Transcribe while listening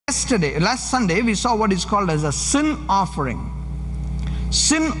Last Sunday, we saw what is called as a sin offering.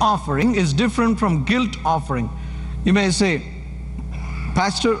 Sin offering is different from guilt offering. You may say,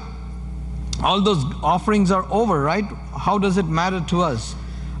 Pastor, all those offerings are over, right? How does it matter to us?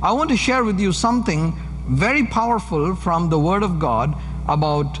 I want to share with you something very powerful from the Word of God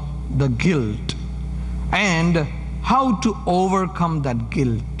about the guilt and how to overcome that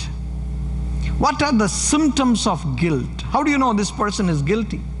guilt. What are the symptoms of guilt? How do you know this person is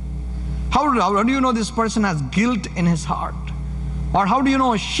guilty? How do you know this person has guilt in his heart? Or how do you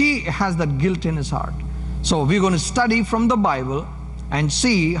know she has that guilt in his heart? So we're going to study from the Bible and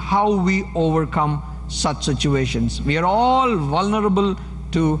see how we overcome such situations. We are all vulnerable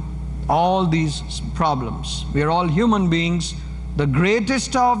to all these problems. We are all human beings. The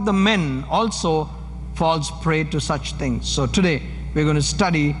greatest of the men also falls prey to such things. So today we're going to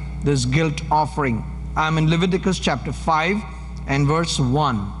study this guilt offering. I'm in Leviticus chapter 5 and verse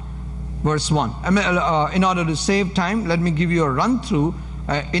 1. Verse 1. In order to save time, let me give you a run through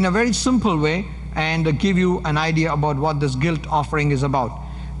in a very simple way and give you an idea about what this guilt offering is about.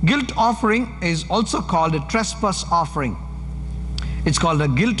 Guilt offering is also called a trespass offering. It's called a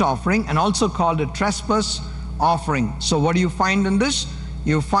guilt offering and also called a trespass offering. So what do you find in this?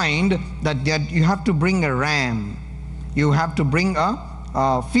 You find that you have to bring a ram. You have to bring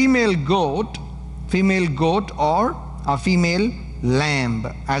a female goat or a female lamb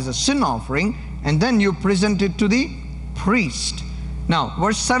as a sin offering, and then you present it to the priest. Now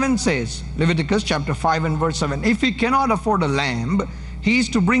verse 7 says, Leviticus chapter 5 and verse 7, if he cannot afford a lamb, he is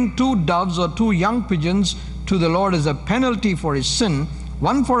to bring 2 doves or 2 young pigeons to the Lord as a penalty for his sin,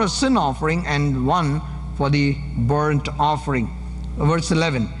 one for a sin offering and one for the burnt offering. Verse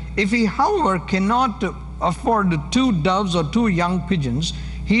 11, if he however cannot afford 2 doves or 2 young pigeons,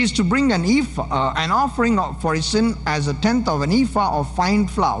 he is to bring an offering for his sin as a tenth of an ephah of fine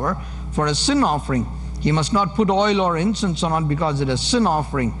flour for a sin offering. He must not put oil or incense on it because it is a sin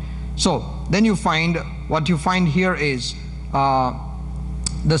offering. So then you find, what you find here is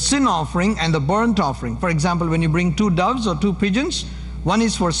the sin offering and the burnt offering. For example, when you bring 2 doves or 2 pigeons, one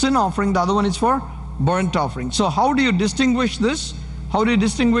is for sin offering, the other one is for burnt offering. So how do you distinguish this? How do you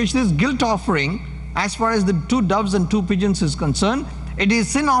distinguish this? Guilt offering, as far as the 2 doves and 2 pigeons is concerned, it is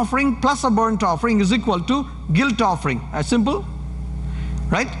sin offering plus a burnt offering is equal to guilt offering. As simple,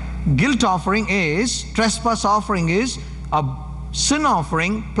 right? Guilt offering is, trespass offering is a sin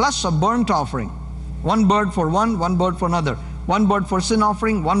offering plus a burnt offering. 1 bird for one bird for another. 1 bird for sin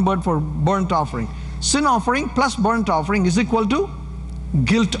offering, 1 bird for burnt offering. Sin offering plus burnt offering is equal to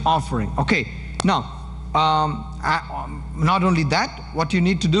guilt offering. Okay, now not only that, what you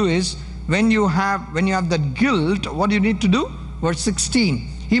need to do is, when you have that guilt, what do you need to do? Verse 16,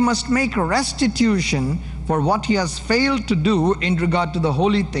 he must make a restitution for what he has failed to do in regard to the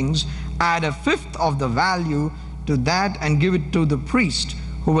holy things, add 1/5 of the value to that and give it to the priest,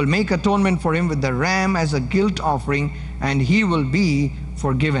 who will make atonement for him with the ram as a guilt offering, and he will be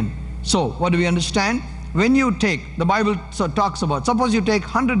forgiven. So what do we understand? When you take, the Bible talks about, suppose you take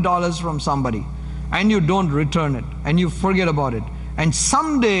 $100 from somebody and you don't return it and you forget about it, and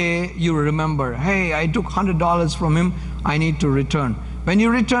someday you remember, hey, I took $100 from him, I need to return. When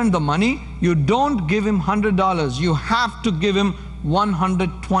you return the money, you don't give him $100, you have to give him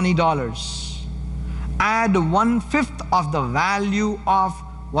 $120. Add 1/5 of the value of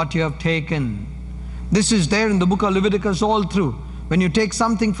what you have taken. This is there in the book of Leviticus all through. When you take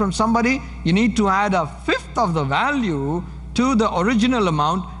something from somebody, you need to add 1/5 of the value to the original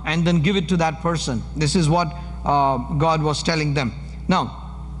amount and then give it to that person. This is what God was telling them. Now,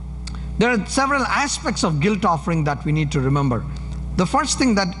 there are several aspects of guilt offering that we need to remember. The first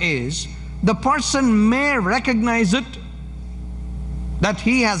thing that is, the person may recognize it, that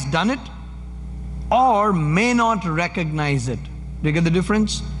he has done it, or may not recognize it. Do you get the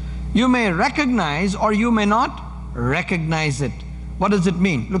difference? You may recognize or you may not recognize it. What does it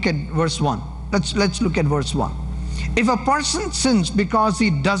mean? Look at verse 1. Let's look at verse 1. If a person sins because he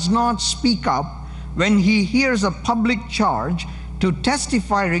does not speak up when he hears a public charge to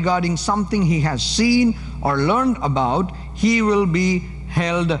testify regarding something he has seen or learned about, he will be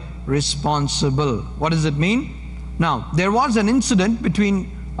held responsible. What does it mean? Now, there was an incident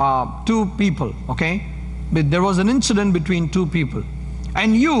between 2 people, okay? But there was an incident between 2 people,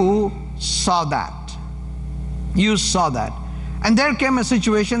 and you saw that. You saw that. And there came a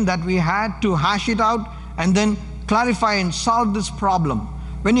situation that we had to hash it out and then clarify and solve this problem.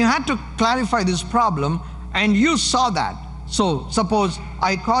 When you had to clarify this problem and you saw that, so suppose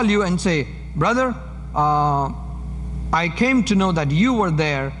I call you and say, brother, I came to know that you were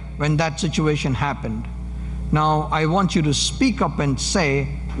there when that situation happened. Now I want you to speak up and say,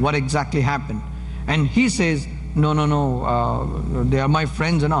 what exactly happened. And he says, no, no, no, they are my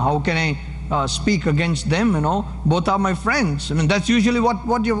friends, how can I speak against them, both are my friends. I mean, that's usually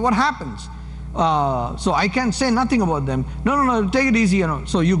what happens. So I can't say nothing about them. No, no, no, take it easy,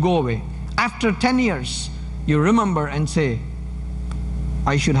 So you go away. After 10 years, you remember and say,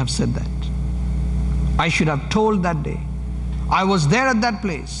 I should have said that. I should have told that day. I was there at that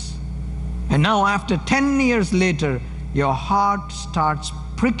place. And now after 10 years later, your heart starts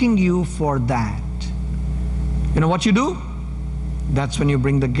pricking you for that. You know what you do? That's when you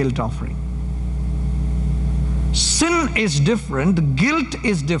bring the guilt offering. Sin is different, guilt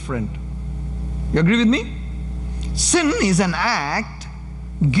is different. You agree with me? Sin is an act,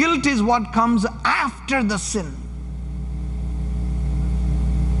 guilt is what comes after the sin.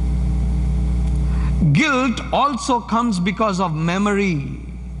 Guilt also comes because of memory.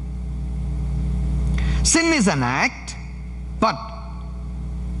 Sin is an act, but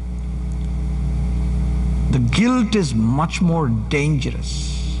the guilt is much more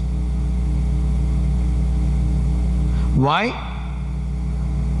dangerous. Why?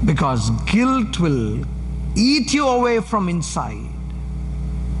 Because guilt will eat you away from inside.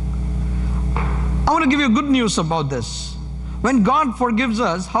 I want to give you good news about this. When God forgives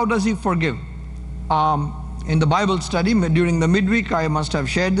us, how does He forgive? In the Bible study during the midweek, I must have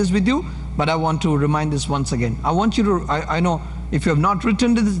shared this with you, but I want to remind this once again. I want you to, I know if you have not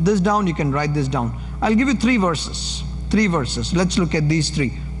written this down, you can write this down. I'll give you 3 verses. 3 verses. Let's look at these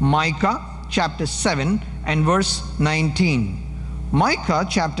 3. Micah chapter 7 and verse 19. Micah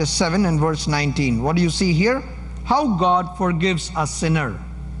chapter 7 and verse 19. What do you see here? How God forgives a sinner.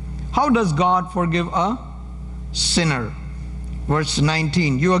 How does God forgive a sinner? Verse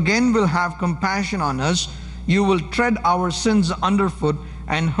 19. You again will have compassion on us. You will tread our sins underfoot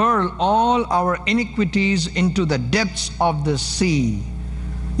and hurl all our iniquities into the depths of the sea.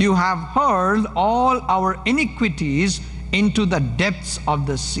 You have hurled all our iniquities into the depths of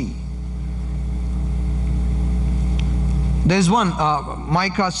the sea. There's one,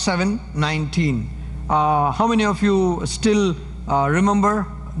 Micah 7:19. How many of you still remember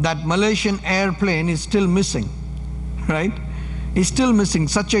that Malaysian airplane is still missing, right? It's still missing.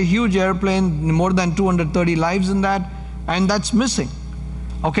 Such a huge airplane, more than 230 lives in that, and that's missing.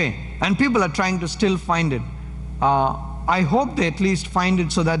 Okay, and people are trying to still find it. I hope they at least find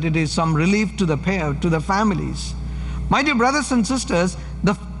it so that it is some relief to the families. My dear brothers and sisters,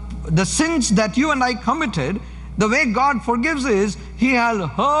 the sins that you and I committed, the way God forgives is, He has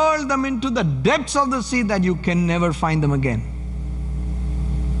hurled them into the depths of the sea that you can never find them again.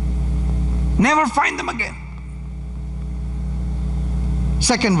 Never find them again.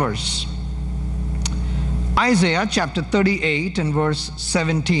 Second verse. Isaiah chapter 38 and verse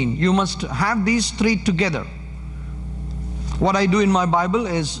 17. You must have these 3 together. What I do in my Bible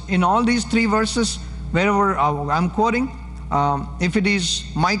is, in all these 3 verses, wherever I'm quoting, if it is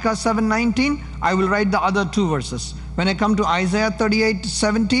Micah 7:19, I will write the other 2 verses. When I come to Isaiah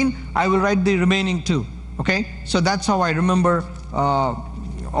 38:17, I will write the remaining 2. Okay? So that's how I remember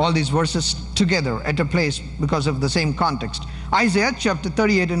all these verses together at a place because of the same context. Isaiah chapter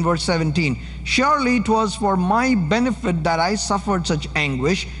 38 and verse 17. Surely it was for my benefit that I suffered such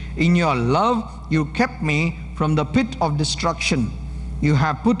anguish. In your love you kept me from the pit of destruction. You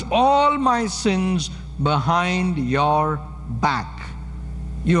have put all my sins behind your back.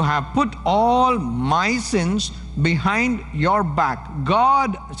 You have put all my sins behind your back.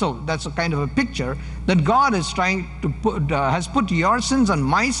 God, so that's a kind of a picture that God is trying to put, has put your sins and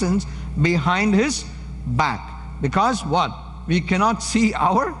my sins behind His back. Because what? We cannot see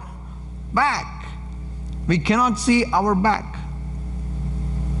our back. We cannot see our back.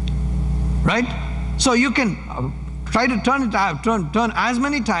 Right? So you can try to turn it out, turn as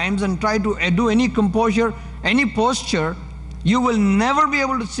many times and try to do any composure, any posture. You will never be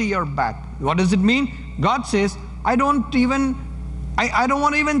able to see your back. What does it mean? God says, I don't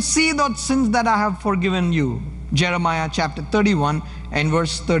want to even see those sins that I have forgiven you. Jeremiah chapter 31 and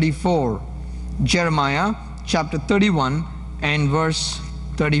verse 34. Jeremiah chapter 31 and verse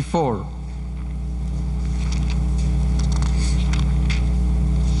 34.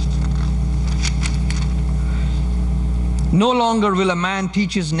 No longer will a man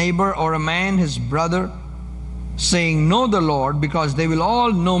teach his neighbor or a man his brother, saying, know the Lord, because they will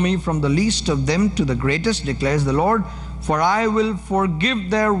all know me, from the least of them to the greatest, declares the Lord. For I will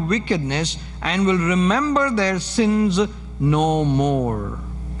forgive their wickedness and will remember their sins no more.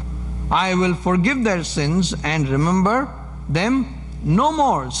 I will forgive their sins and remember them no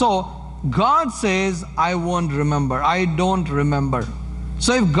more. So God says, I won't remember. I don't remember.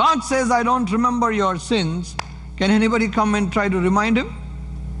 So if God says, I don't remember your sins, can anybody come and try to remind Him?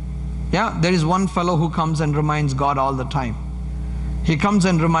 Yeah, there is one fellow who comes and reminds God all the time. He comes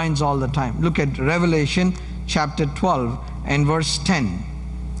and reminds all the time. Look at Revelation chapter 12 and verse 10.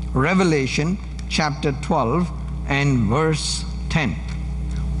 Revelation chapter 12 and verse 10.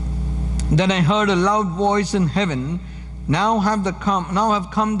 Then I heard a loud voice in heaven, now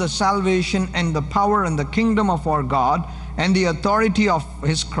have come the salvation and the power and the kingdom of our God and the authority of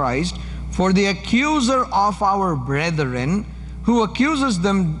his Christ, for the accuser of our brethren, who accuses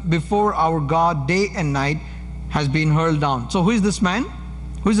them before our God day and night, has been hurled down. So who is this man?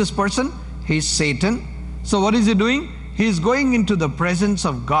 Who is this person? He is Satan. So what is he doing? He is going into the presence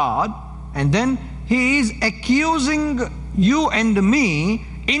of God, and then he is accusing you and me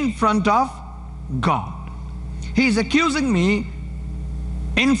in front of God. He is accusing me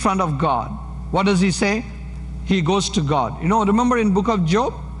in front of God. What does he say? He goes to God. You know, remember in book of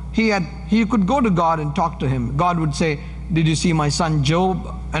Job, he could go to God and talk to him. God would say, did you see my son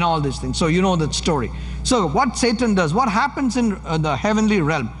Job? And all these things. So you know that story. So what Satan does, what happens in the heavenly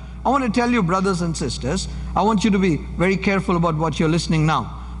realm? I want to tell you, brothers and sisters, I want you to be very careful about what you're listening now.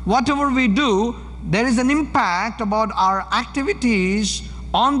 Whatever we do, there is an impact about our activities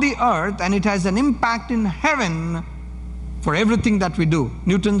on the earth, and it has an impact in heaven for everything that we do.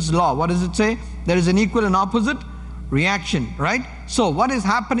 Newton's law, what does it say? There is an equal and opposite reaction, right? So what is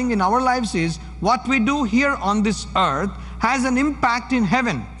happening in our lives is what we do here on this earth has an impact in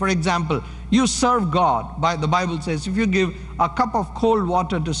heaven. For example, you serve God. The Bible says, if you give a cup of cold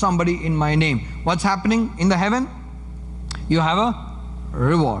water to somebody in my name, what's happening in the heaven? You have a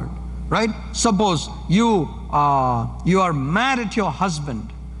reward, right? Suppose you are mad at your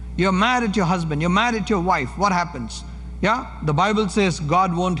husband. You're mad at your husband. You're mad at your wife. What happens? Yeah, the Bible says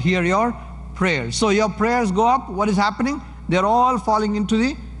God won't hear your prayers. So your prayers go up. What is happening? They're all falling into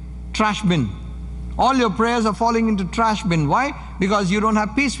the trash bin. All your prayers are falling into trash bin. Why? Because you don't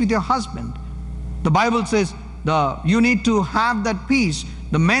have peace with your husband. The Bible says you need to have that peace.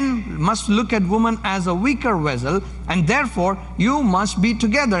 The men must look at woman as a weaker vessel, and therefore you must be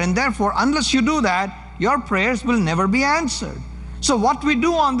together. And therefore, unless you do that, your prayers will never be answered. So what we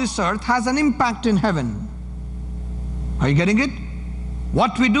do on this earth has an impact in heaven. Are you getting it?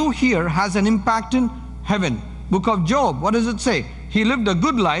 What we do here has an impact in heaven. Book of Job, what does it say? He lived a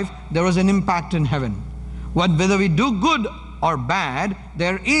good life, there was an impact in heaven. Whether we do good or bad,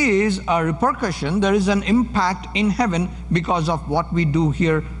 there is a repercussion, there is an impact in heaven because of what we do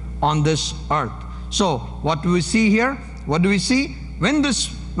here on this earth. So what do we see here? What do we see? When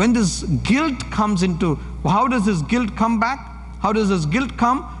this guilt comes into, how does this guilt come back? How does this guilt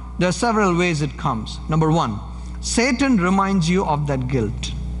come? There are several ways it comes. Number one, Satan reminds you of that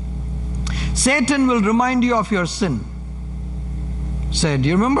guilt. Satan will remind you of your sin. Say, do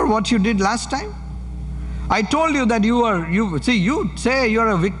you remember what you did last time? I told you that you say you're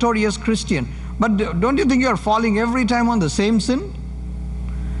a victorious Christian, but don't you think you're falling every time on the same sin?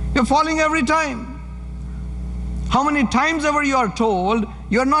 You're falling every time. How many times ever you are told,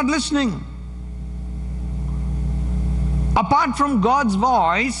 you're not listening. Apart from God's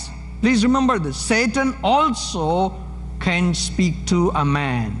voice, please remember this, Satan also can speak to a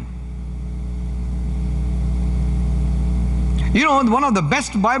man. You know, one of the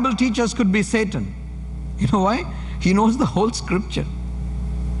best Bible teachers could be Satan. You know why? He knows the whole scripture.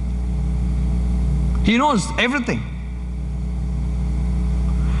 He knows everything.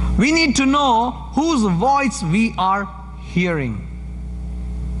 We need to know whose voice we are hearing.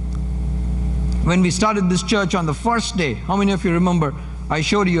 When we started this church on the first day, how many of you remember I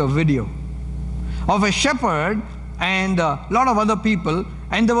showed you a video of a shepherd and a lot of other people,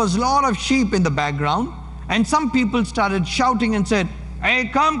 and there was a lot of sheep in the background, and some people started shouting and said, hey,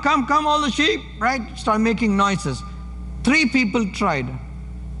 come, all the sheep, right? Start making noises. 3 people tried.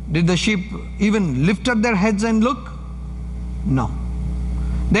 Did the sheep even lift up their heads and look? No.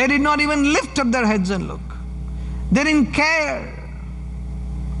 They did not even lift up their heads and look. They didn't care.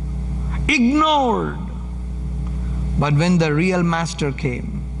 Ignored. But when the real master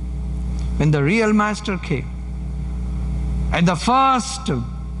came, at the first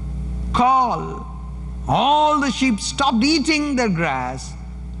call, all the sheep stopped eating their grass,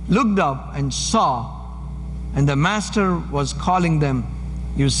 looked up and saw, and the master was calling them.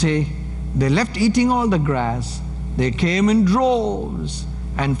 You see, they left eating all the grass, they came in droves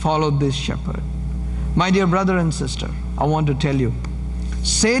and followed this shepherd. My dear brother and sister, I want to tell you,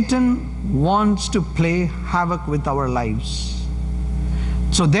 Satan wants to play havoc with our lives.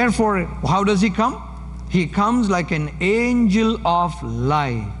 So therefore, how does he come? He comes like an angel of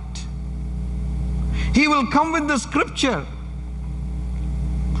light. He will come with the scripture.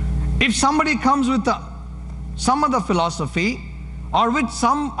 If somebody comes with some other philosophy or with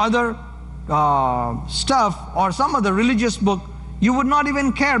some other stuff or some other religious book, you would not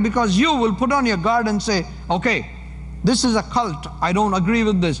even care, because you will put on your guard and say, okay, this is a cult, I don't agree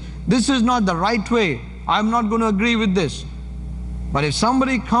with this. This is not the right way, I'm not going to agree with this. But if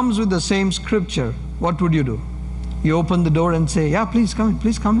somebody comes with the same scripture, what would you do? You open the door and say, yeah, please come in,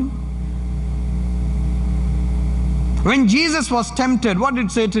 please come in. When Jesus was tempted, what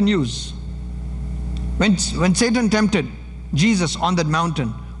did Satan use? When Satan tempted Jesus on that mountain,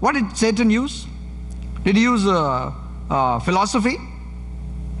 what did Satan use? Did he use philosophy?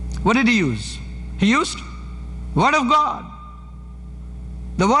 What did he use? He used Word of God.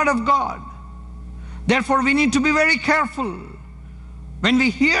 The Word of God. Therefore, we need to be very careful. When we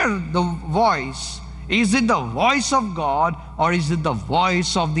hear the voice, is it the voice of God or is it the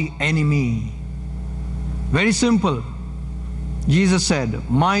voice of the enemy? Very simple. Jesus said,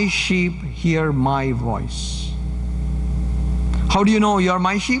 my sheep hear my voice. How do you know you're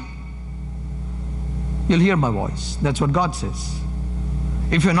my sheep? You'll hear my voice. That's what God says.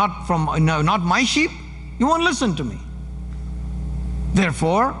 If you're not my sheep, you won't listen to me.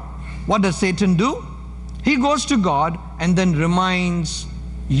 Therefore, what does Satan do? He goes to God and then reminds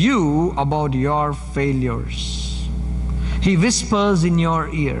you about your failures. He whispers in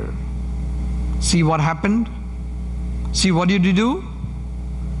your ear. See what happened? See what did you do?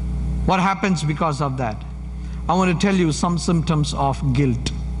 What happens because of that? I want to tell you some symptoms of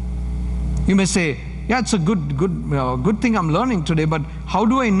guilt. You may say, yeah, it's a good thing I'm learning today, but how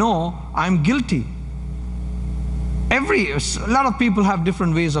do I know I'm guilty? A lot of people have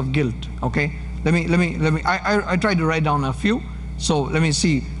different ways of guilt, okay? I tried to write down a few, so let me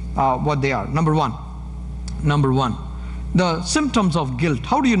see what they are. Number one, the symptoms of guilt.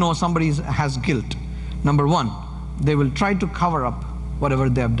 How do you know somebody has guilt? Number one, they will try to cover up whatever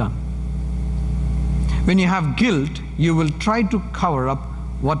they have done. When you have guilt, you will try to cover up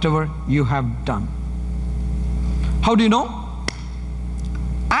whatever you have done. How do you know?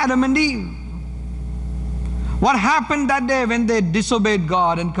 Adam and Eve. What happened that day when they disobeyed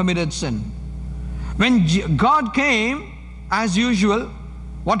God and committed sin? When God came, as usual,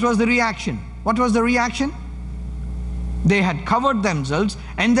 what was the reaction? What was the reaction? They had covered themselves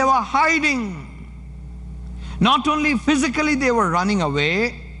and they were hiding. Not only physically they were running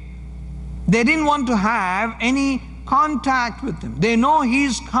away, they didn't want to have any contact with him. They know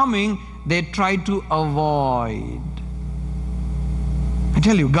he's coming, they try to avoid. I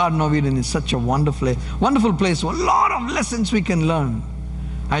tell you, Garden of Eden is such a wonderful place. A lot of lessons we can learn.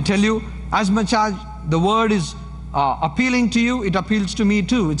 I tell you, as much as the word is appealing to you, it appeals to me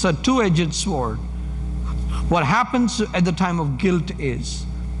too. It's a two-edged sword. What happens at the time of guilt is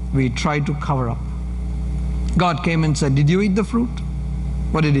we try to cover up. God came and said, did you eat the fruit?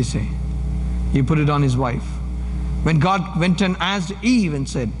 What did he say? He put it on his wife. When God went and asked Eve and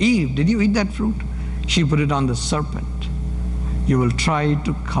said, Eve, did you eat that fruit? She put it on the serpent. You will try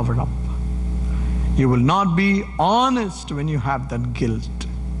to cover up. You will not be honest when you have that guilt.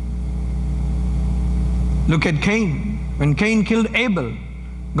 Look at Cain. When Cain killed Abel,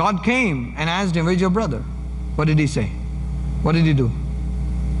 God came and asked him, where's your brother? What did he say? What did he do?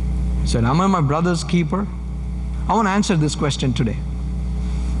 He said, am I my brother's keeper? I want to answer this question today.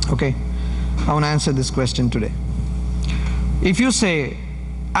 Okay? I want to answer this question today. If you say,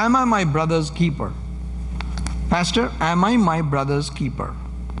 am I my brother's keeper? Pastor, am I my brother's keeper?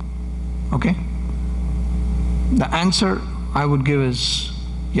 Okay? The answer I would give is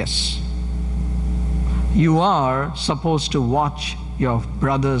yes. You are supposed to watch your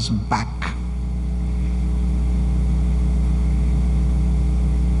brother's back.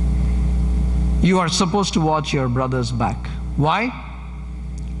 You are supposed to watch your brother's back. Why?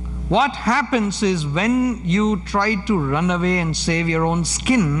 What happens is when you try to run away and save your own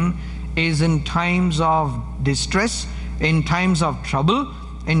skin is in times of distress, in times of trouble,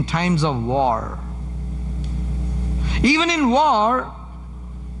 in times of war. Even in war,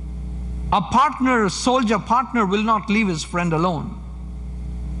 a soldier partner will not leave his friend alone.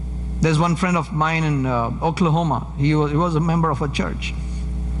 There's one friend of mine in Oklahoma. He was a member of a church.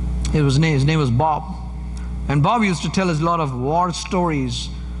 His name was Bob. And Bob used to tell us a lot of war stories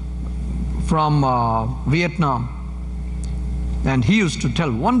from Vietnam. And he used to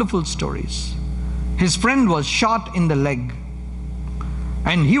tell wonderful stories. His friend was shot in the leg.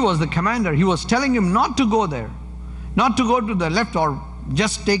 And he was the commander. He was telling him not to go there. Not to go to the left or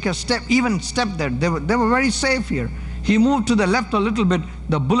just take a step, even step there. They were very safe here. He moved to the left a little bit.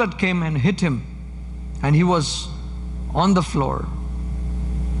 The bullet came and hit him. And he was on the floor.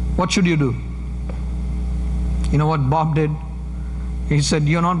 What should you do? You know what Bob did? He said,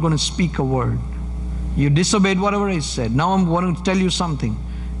 you're not going to speak a word. You disobeyed whatever I said. Now I'm going to tell you something.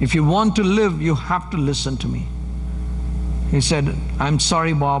 If you want to live, you have to listen to me. He said, I'm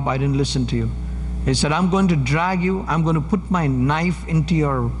sorry, Bob, I didn't listen to you. He said, I'm going to drag you. I'm going to put my knife into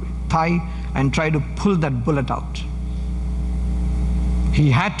your thigh and try to pull that bullet out.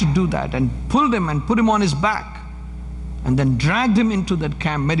 He had to do that and pulled him and put him on his back and then dragged him into that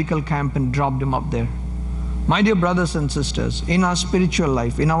camp, medical camp, and dropped him up there. My dear brothers and sisters, in our spiritual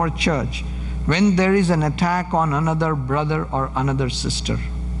life, in our church, when there is an attack on another brother or another sister,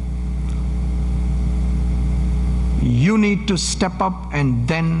 you need to step up and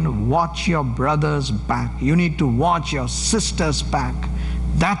then watch your brother's back. You need to watch your sister's back.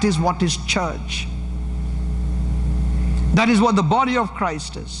 That is what is church. That is what the body of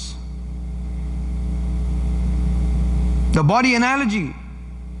Christ is. The body analogy.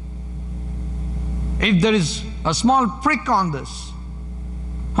 If there is a small prick on this,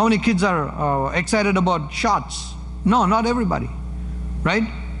 how many kids are excited about shots? No, not everybody, right?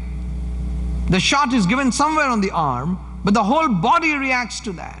 The shot is given somewhere on the arm, but the whole body reacts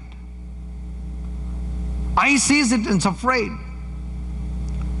to that. Eye sees it and is afraid.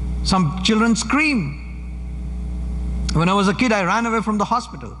 Some children scream. When I was a kid, I ran away from the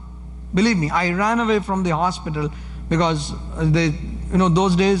hospital. Believe me, I ran away from the hospital because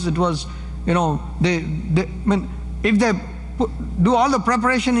those days it was, if they do all the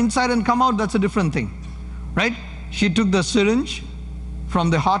preparation inside and come out, that's a different thing, right? She took the syringe from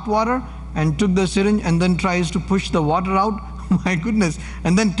the hot water and took the syringe and then tries to push the water out. My goodness.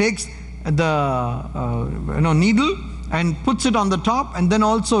 And then takes the needle and puts it on the top and then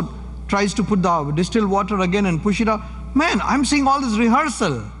also tries to put the distilled water again and push it out. Man, I'm seeing all this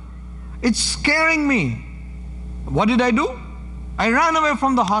rehearsal. It's scaring me. What did I do? I ran away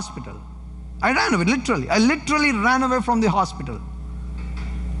from the hospital. I ran away, literally. I literally ran away from the hospital.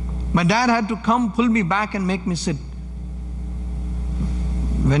 My dad had to come pull me back and make me sit.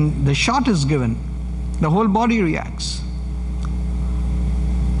 When the shot is given, the whole body reacts.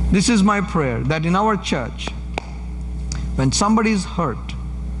 This is my prayer, that in our church, when somebody is hurt,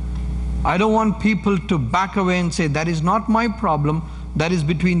 I don't want people to back away and say, that is not my problem, that is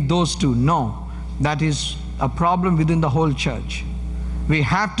between those two. No, that is a problem within the whole church. We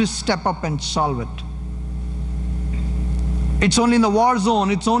have to step up and solve it. It's only in the war zone,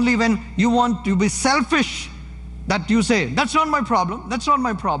 it's only when you want to be selfish that you say, that's not my problem, that's not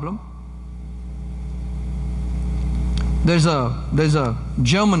my problem. There's a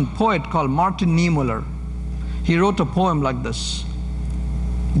German poet called Martin Niemöller. He wrote a poem like this.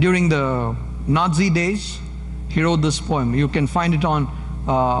 During the Nazi days, he wrote this poem. You can find it on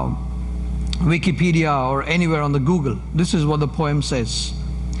Wikipedia or anywhere on the Google. This is what the poem says.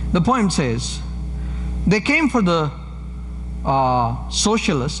 The poem says, they came for the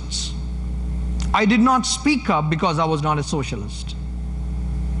socialists. I did not speak up because I was not a socialist.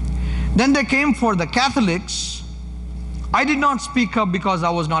 Then they came for the Catholics. I did not speak up because I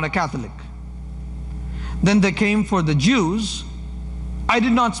was not a Catholic. Then they came for the Jews. I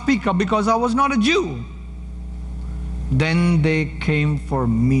did not speak up because I was not a Jew. Then they came for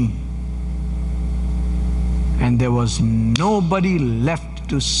me. And there was nobody left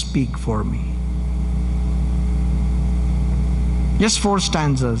to speak for me. Just 4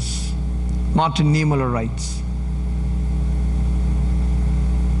 stanzas. Martin Niemöller writes,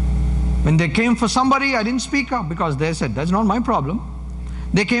 when they came for somebody, I didn't speak up because they said, that's not my problem.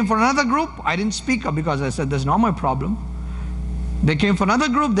 They came for another group, I didn't speak up because I said, that's not my problem. They came for another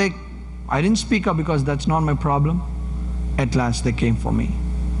group, I didn't speak up because that's not my problem. At last they came for me.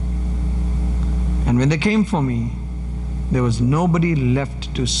 And when they came for me, there was nobody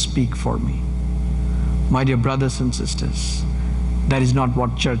left to speak for me. My dear brothers and sisters, that is not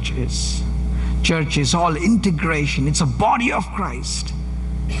what church is. Church is all integration. It's a body of Christ.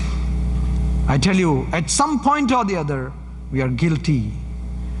 I tell you, at some point or the other, we are guilty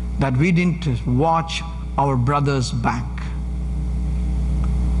that we didn't watch our brother's back.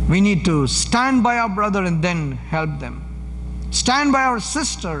 We need to stand by our brother and then help them. Stand by our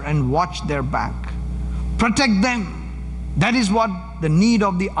sister and watch their back. Protect them. That is what the need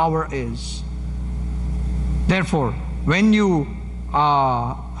of the hour is. Therefore, when you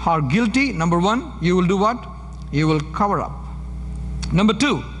are guilty, number 1, you will do what? You will cover up. Number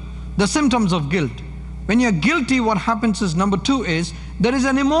 2, the symptoms of guilt. When you're guilty, what happens is, number 2 is, there is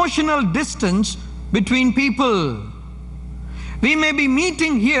an emotional distance between people. We may be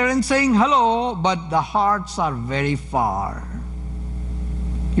meeting here and saying hello, but the hearts are very far.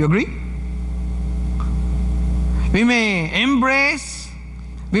 You agree? We may embrace,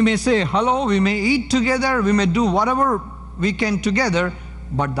 we may say hello, we may eat together, we may do whatever we can together,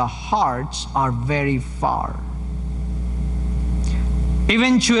 but the hearts are very far.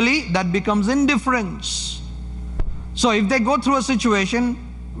 Eventually, that becomes indifference. So if they go through a situation,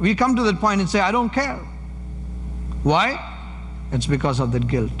 we come to that point and say, I don't care. Why? It's because of that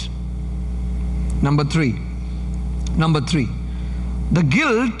guilt. Number three, the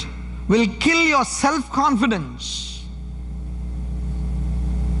guilt will kill your self-confidence.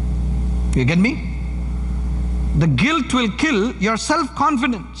 You get me? The guilt will kill your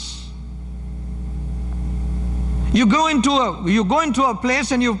self-confidence. You go into a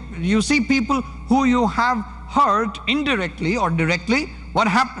place and you see people who you have hurt indirectly or directly. What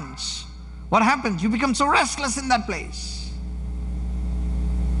happens? What happens? You become so restless in that place.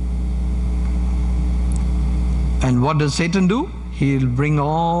 And what does Satan do? He'll bring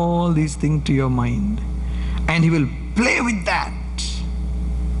all these things to your mind, and he will play with that.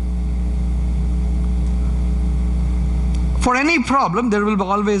 For any problem, there will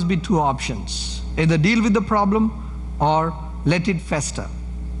always be two options. Either deal with the problem or let it fester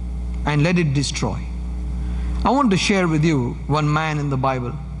and let it destroy. I want to share with you one man in the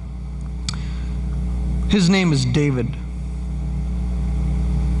Bible. His name is David.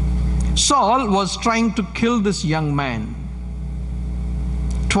 Saul was trying to kill this young man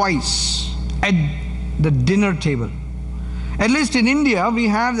twice at the dinner table. At least in India, we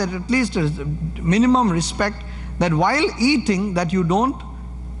have that at least a minimum respect that while eating that you don't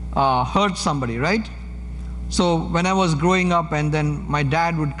hurt somebody, right? So when I was growing up and then my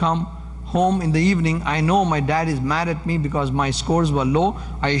dad would come home in the evening, I know my dad is mad at me because my scores were low.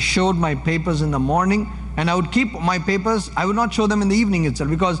 I showed my papers in the morning, and I would keep my papers. I would not show them in the evening itself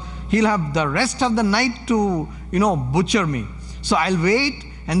because he'll have the rest of the night to, butcher me. So I'll wait,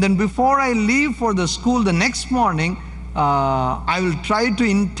 and then before I leave for the school the next morning, I will try to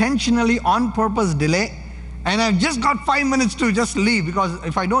intentionally on purpose delay. And I've just got 5 minutes to just leave, because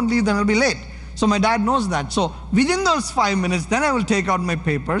if I don't leave, then I'll be late. So my dad knows that. So within those 5 minutes, then I will take out my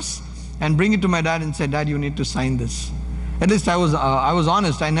papers and bring it to my dad and say, Dad, you need to sign this. At least I was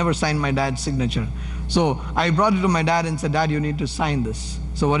honest. I never signed my dad's signature. So I brought it to my dad and said, Dad, you need to sign this.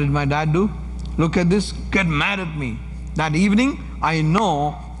 So what did my dad do? Look at this, get mad at me. That evening, I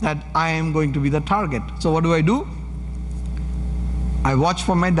know that I am going to be the target. So what do? I watch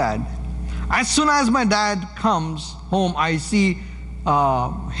for my dad. As soon as my dad comes home, I see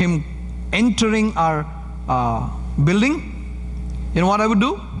him entering our building. You know what I would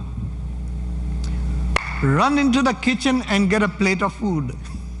do? Run into the kitchen and get a plate of food.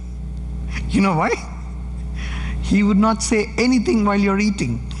 You know why? He would not say anything while you're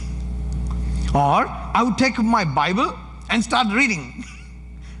eating. Or I would take my Bible and start reading.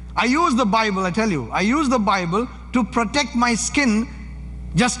 I use the Bible, I tell you, I use the Bible to protect my skin,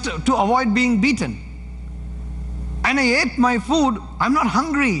 just to avoid being beaten. And I ate my food. I'm not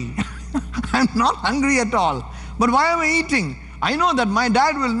hungry. I'm not hungry at all. But why am I eating? I know that my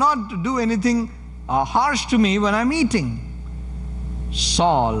dad will not do anything harsh to me when I'm eating.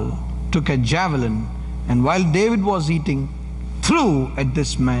 Saul took a javelin, and while David was eating, threw at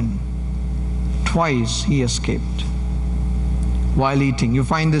this man. Twice he escaped while eating. You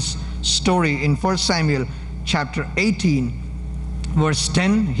find this story in 1 Samuel chapter 18. Verse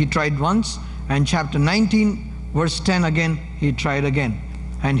 10, he tried once, and chapter 19, verse 10 again, he tried again.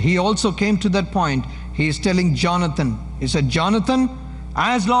 And he also came to that point. He is telling Jonathan, he said, Jonathan,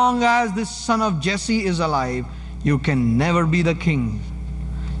 as long as this son of Jesse is alive, you can never be the king.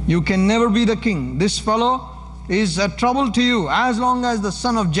 You can never be the king. This fellow is a trouble to you. As long as the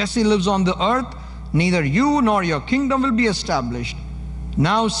son of Jesse lives on the earth, neither you nor your kingdom will be established.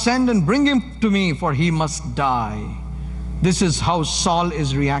 Now send and bring him to me, for he must die. This is how Saul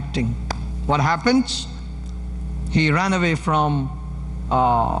is reacting. What happens? He ran away from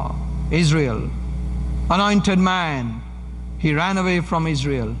Israel. Anointed man. He ran away from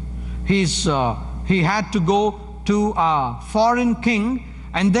Israel. He had to go to a foreign king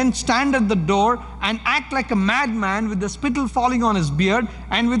and then stand at the door and act like a madman with the spittle falling on his beard,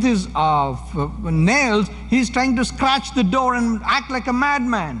 and with his nails, he's trying to scratch the door and act like a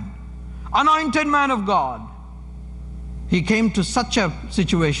madman. Anointed man of God. He came to such a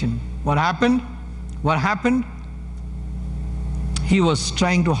situation. What happened? What happened? He was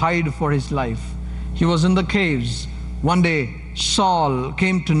trying to hide for his life. He was in the caves. One day, Saul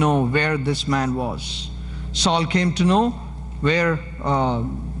came to know where this man was. Saul came to know where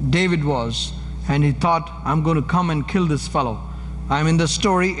David was, and he thought, I'm going to come and kill this fellow. I'm in the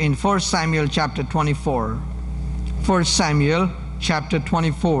story in 1 Samuel chapter 24. 1 Samuel chapter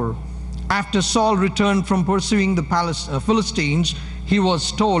 24. After Saul returned from pursuing the Philistines, he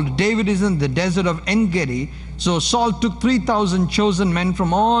was told, David is in the desert of En-Gedi. So Saul took 3,000 chosen men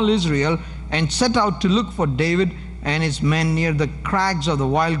from all Israel and set out to look for David and his men near the crags of the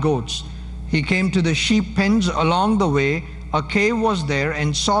wild goats. He came to the sheep pens along the way. A cave was there,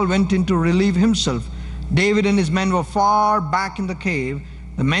 and Saul went in to relieve himself. David and his men were far back in the cave.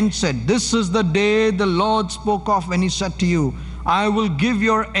 The men said, "This is the day the Lord spoke of when he said to you, I will give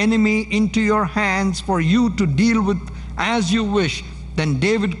your enemy into your hands for you to deal with as you wish." Then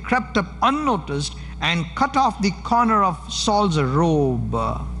David crept up unnoticed and cut off the corner of Saul's robe.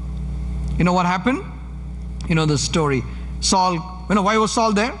 You know what happened? You know the story. Saul, why was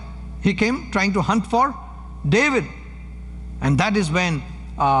Saul there? He came trying to hunt for David. And that is when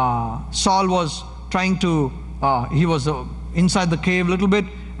Saul was trying to, he was inside the cave a little bit,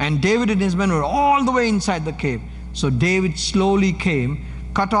 and David and his men were all the way inside the cave. So David slowly came,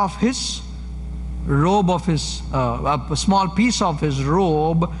 cut off his robe of his, a small piece of his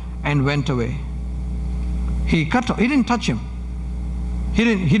robe, and went away. He didn't touch him. He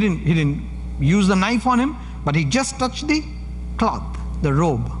didn't use the knife on him, but he just touched the cloth, the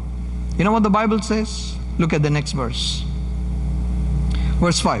robe. You know what the Bible says? Look at the next verse.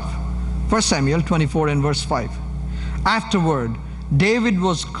 Verse 5. 1 Samuel 24 and verse 5. Afterward, David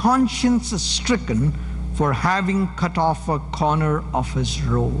was conscience-stricken for having cut off a corner of his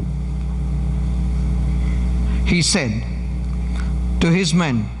robe. He said to his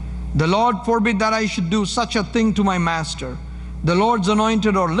men, "The Lord forbid that I should do such a thing to my master, the Lord's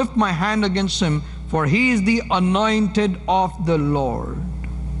anointed, or lift my hand against him, for he is the anointed of the Lord."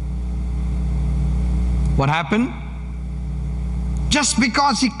 What happened? Just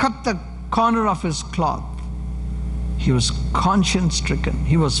because he cut the corner of his cloth, he was conscience-stricken.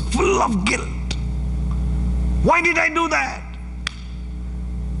 He was full of guilt. Why did I do that?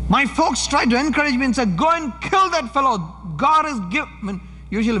 My folks tried to encourage me and said, "Go and kill that fellow. God has given."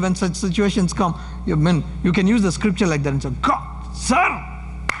 Usually when such situations come, you can use the scripture like that and say, "God, sir,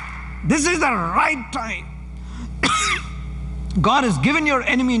 this is the right time. God has given your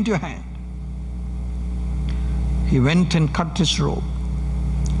enemy into your hand." He went and cut his robe.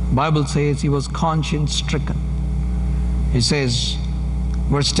 Bible says he was conscience-stricken. He says,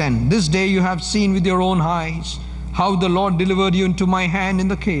 verse 10, "This day you have seen with your own eyes how the Lord delivered you into my hand in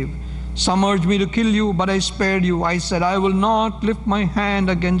the cave. Some urged me to kill you, but I spared you. I said, I will not lift my hand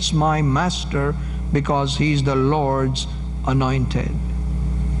against my master, because he is the Lord's anointed.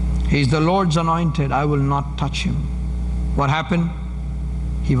 He is the Lord's anointed. I will not touch him." What happened?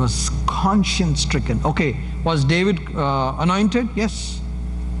 He was conscience-stricken. Okay, was David anointed? Yes.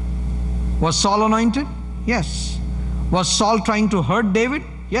 Was Saul anointed? Yes. Was Saul trying to hurt David?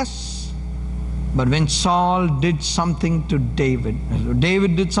 Yes. But when Saul did something to David,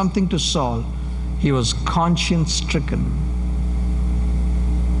 David did something to Saul, he was conscience-stricken.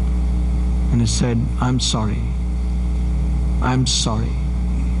 And he said, "I'm sorry. I'm sorry."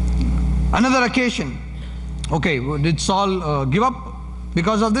 Another occasion. Okay, did Saul give up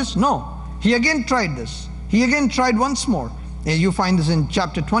because of this? No. He again tried this. He again tried once more. And you find this in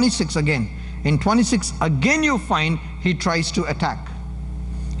chapter 26 again. In 26 again you find he tries to attack.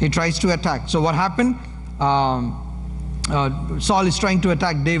 He tries to attack. So what happened? Saul is trying to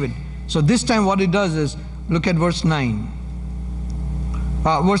attack David. So this time what he does is, look at verse 9.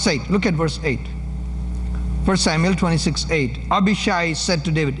 Verse 8. Look at verse 8. 1 Samuel 26:8. Abishai said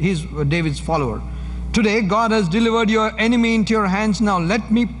to David, he's David's follower, "Today God has delivered your enemy into your hands. Now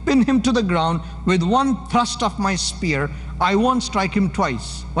let me pin him to the ground with one thrust of my spear. I won't strike him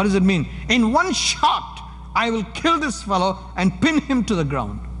twice." What does it mean? In one shot, I will kill this fellow and pin him to the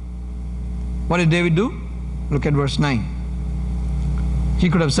ground. What did David do? Look at verse 9. He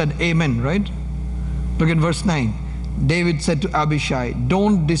could have said amen, right? Look at verse 9. David said to Abishai,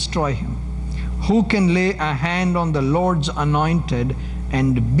 "Don't destroy him. Who can lay a hand on the Lord's anointed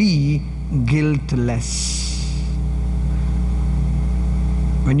and be guiltless?"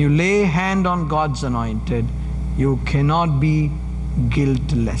 When you lay hand on God's anointed, you cannot be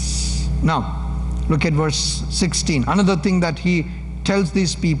guiltless. Now, look at verse 16. Another thing that he tells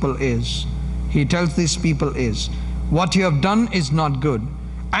these people is, "What you have done is not good.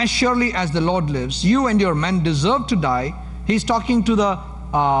 As surely as the Lord lives, you and your men deserve to die." He's talking to the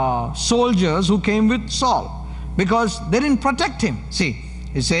soldiers who came with Saul, because they didn't protect him. See,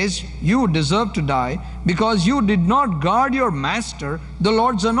 he says, "You deserve to die because you did not guard your master, the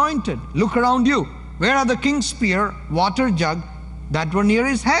Lord's anointed. Look around you. Where are the king's spear, water jug that were near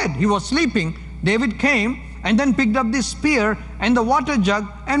his head?" He was sleeping. David came and then picked up the spear and the water jug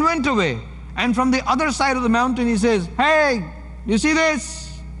and went away. And from the other side of the mountain he says, "Hey, you see this?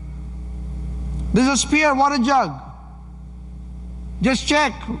 This is a spear, water jug." Just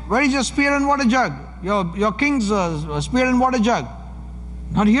check, where is your spear and water jug? Your king's spear and water jug.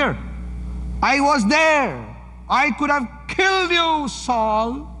 Not here. I was there. I could have killed you,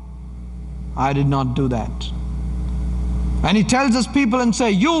 Saul. I did not do that. And he tells his people and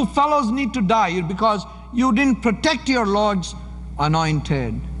say, you fellows need to die because you didn't protect your Lord's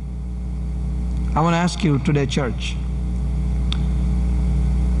anointed. I want to ask you today, church.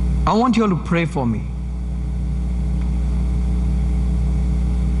 I want you all to pray for me.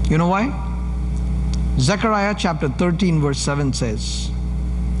 You know why? Zechariah chapter 13 verse 7 says,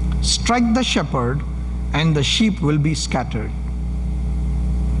 strike the shepherd and the sheep will be scattered.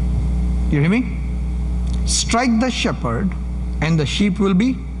 You hear me? Strike the shepherd and the sheep will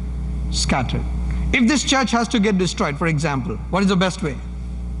be scattered. If this church has to get destroyed, for example, what is the best way?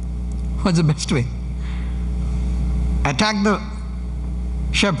 What's the best way? Attack the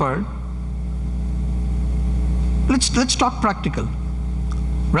shepherd. Let's talk practical.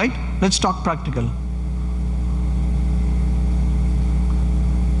 Right? Let's talk practical.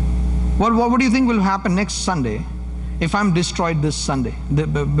 What do you think will happen next Sunday if I'm destroyed this Sunday,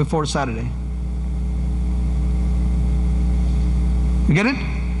 before Saturday? You get it?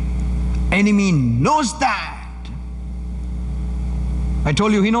 Enemy knows that. I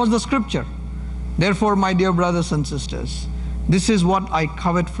told you he knows the scripture. Therefore, my dear brothers and sisters, this is what I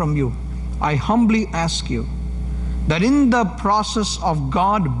covet from you. I humbly ask you that in the process of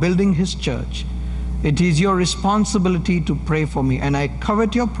God building His church, it is your responsibility to pray for me. And I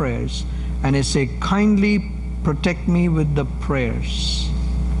covet your prayers. And I say, kindly protect me with the prayers.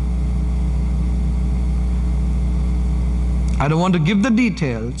 I don't want to give the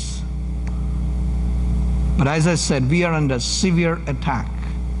details. But as I said, we are under severe attack.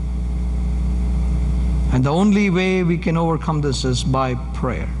 And the only way we can overcome this is by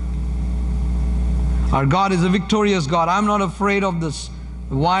prayer. Our God is a victorious God. I'm not afraid of the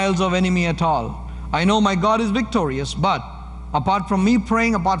wiles of enemy at all. I know my God is victorious, but apart from me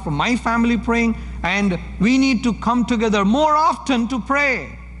praying, apart from my family praying, and we need to come together more often to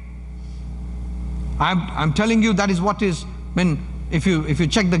pray. I'm telling you, that is what is, if you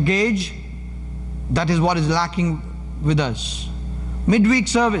check the gauge, that is what is lacking with us. Midweek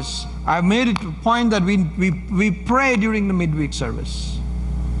service, I've made it a point that we pray during the midweek service.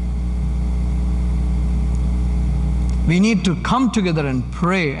 We need to come together and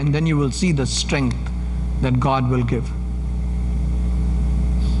pray, and then you will see the strength that God will give.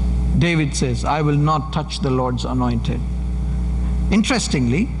 David says, I will not touch the Lord's anointed.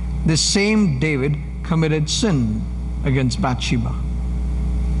 Interestingly, this same David committed sin against Bathsheba.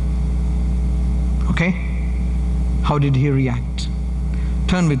 Okay? How did he react?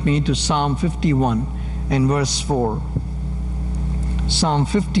 Turn with me to Psalm 51 and verse 4. Psalm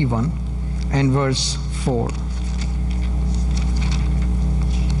 51 and verse 4.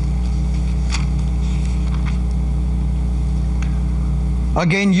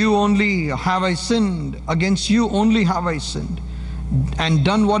 Again, you only have I sinned, against you only have I sinned, and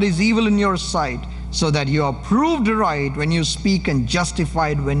done what is evil in your sight, so that you are proved right when you speak and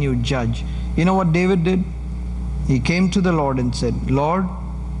justified when you judge. You know what David did? He came to the Lord and said, Lord,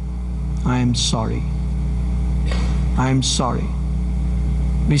 I am sorry. I am sorry.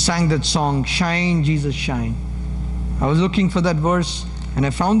 We sang that song, Shine, Jesus, Shine. I was looking for that verse, and I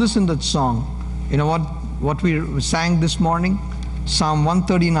found this in that song. You know what we sang this morning? Psalm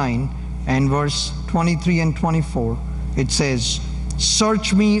 139 and verse 23 and 24. It says,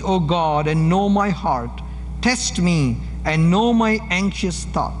 search me, O God, and know my heart. Test me and know my anxious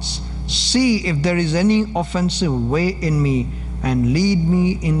thoughts. See if there is any offensive way in me, and lead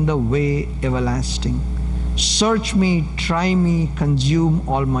me in the way everlasting. Search me, try me, consume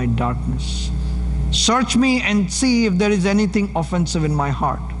all my darkness. Search me and see if there is anything offensive in my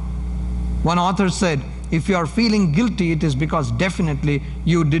heart. One author said, if you are feeling guilty, it is because definitely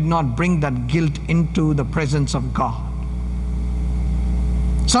you did not bring that guilt into the presence of God.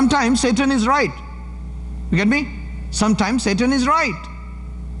 Sometimes Satan is right. You get me? Sometimes Satan is right.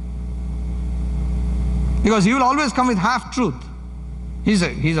 Because he will always come with half-truth. He's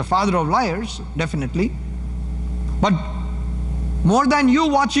a father of liars, definitely. But more than you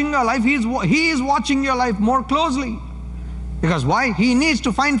watching your life, he is watching your life more closely. Because why? He needs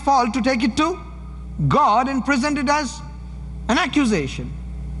to find fault to take it to God and present it as an accusation.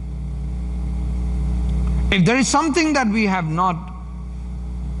 If there is something that we have not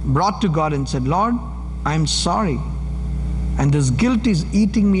brought to God and said, Lord, I'm sorry, and this guilt is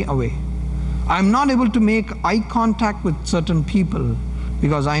eating me away. I'm not able to make eye contact with certain people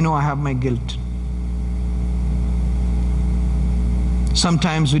because I know I have my guilt.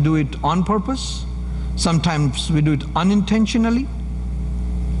 Sometimes we do it on purpose. Sometimes we do it unintentionally.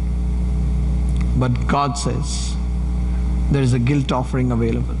 But God says there is a guilt offering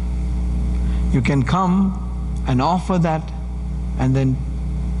available. You can come and offer that and then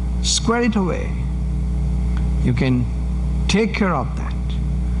square it away. You can take care of that.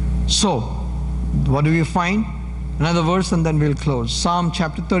 So, what do you find? Another verse and then we'll close. Psalm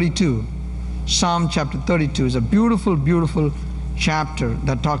chapter 32. Psalm chapter 32 is a beautiful, beautiful chapter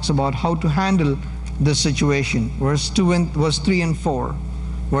that talks about how to handle this situation. Verse 3 and 4.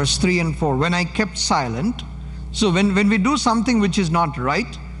 Verse 3 and 4. When I kept silent. So when we do something which is not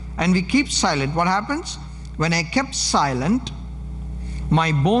right and we keep silent, what happens? When I kept silent,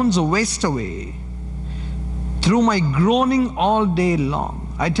 my bones waste away through my groaning all day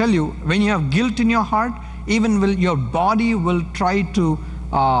long. I tell you, when you have guilt in your heart, even your body will try to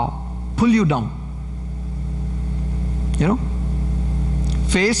pull you down. You know,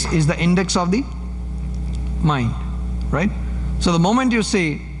 face is the index of the mind, right? So the moment you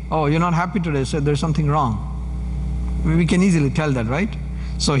say, oh, you're not happy today, so there's something wrong. We can easily tell that, right?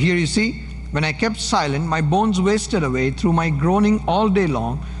 So here you see, when I kept silent, my bones wasted away through my groaning all day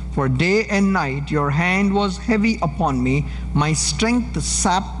long. For day and night your hand was heavy upon me, my strength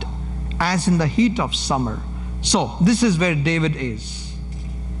sapped as in the heat of summer. So this is where David is.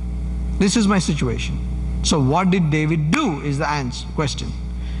 This is my situation. So what did David do is the answer question.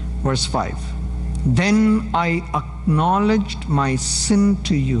 Verse 5. Then I acknowledged my sin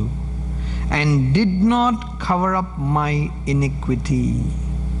to you and did not cover up my iniquity.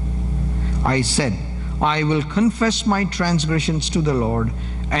 I said, I will confess my transgressions to the Lord,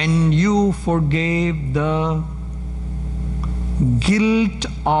 and you forgave the guilt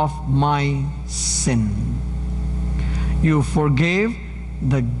of my sin. You forgave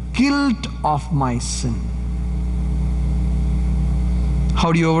the guilt of my sin.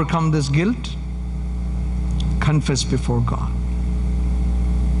 How do you overcome this guilt? Confess before God.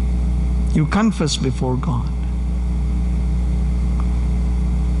 You confess before God.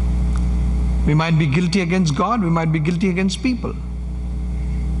 We might be guilty against God, we might be guilty against people.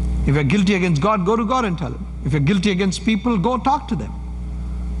 If you're guilty against God, go to God and tell Him. If you're guilty against people, go talk to them.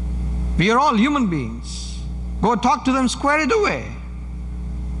 We are all human beings. Go talk to them, square it away.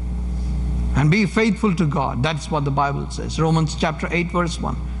 And be faithful to God. That's what the Bible says. Romans chapter 8 verse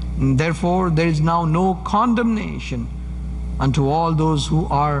 1. And therefore there is now no condemnation unto all those who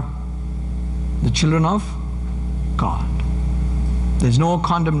are the children of God. There's no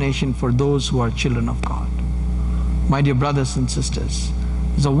condemnation for those who are children of God. My dear brothers and sisters,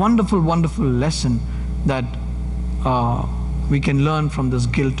 it's a wonderful, wonderful lesson that we can learn from this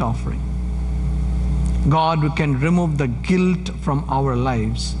guilt offering. God can remove the guilt from our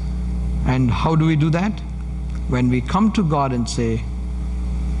lives. And how do we do that? When we come to God and say,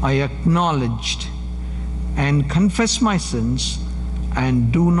 I acknowledged and confess my sins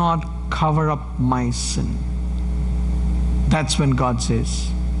and do not cover up my sin. That's when God says,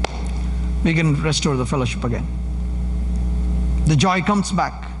 we can restore the fellowship again. The joy comes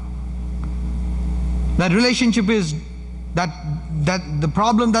back. That relationship is, that the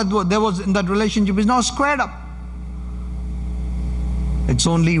problem that there was in that relationship is now squared up. It's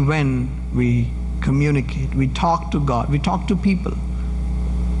only when we communicate, we talk to God, we talk to people.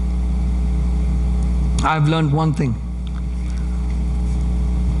 I've learned one thing.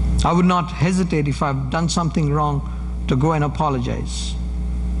 I would not hesitate if I've done something wrong to go and apologize.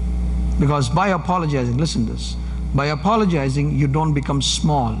 Because by apologizing, listen to this, by apologizing you don't become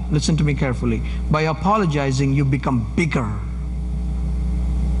small. Listen to me carefully. By apologizing you become bigger.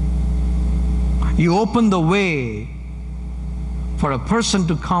 You open the way for a person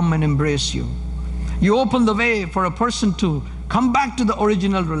to come and embrace you. You open the way for a person to come back to the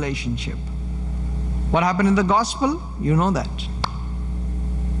original relationship. What happened in the gospel? You know that.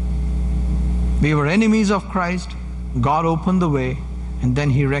 We were enemies of Christ. God opened the way, and then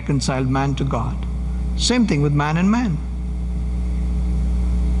He reconciled man to God. Same thing with man and man.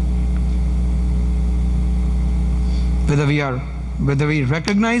 Whether we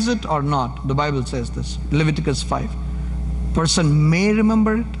recognize it or not, the Bible says this, Leviticus 5. Person may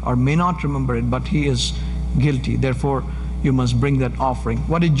remember it or may not remember it, but he is guilty. Therefore, you must bring that offering.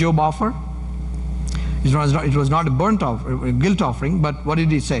 What did Job offer? It was not a guilt offering, but what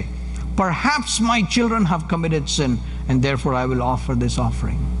did he say? Perhaps my children have committed sin, and therefore I will offer this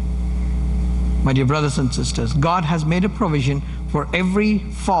offering. My dear brothers and sisters, God has made a provision for every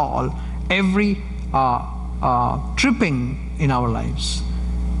fall, every tripping in our lives.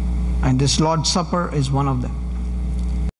 And this Lord's Supper is one of them.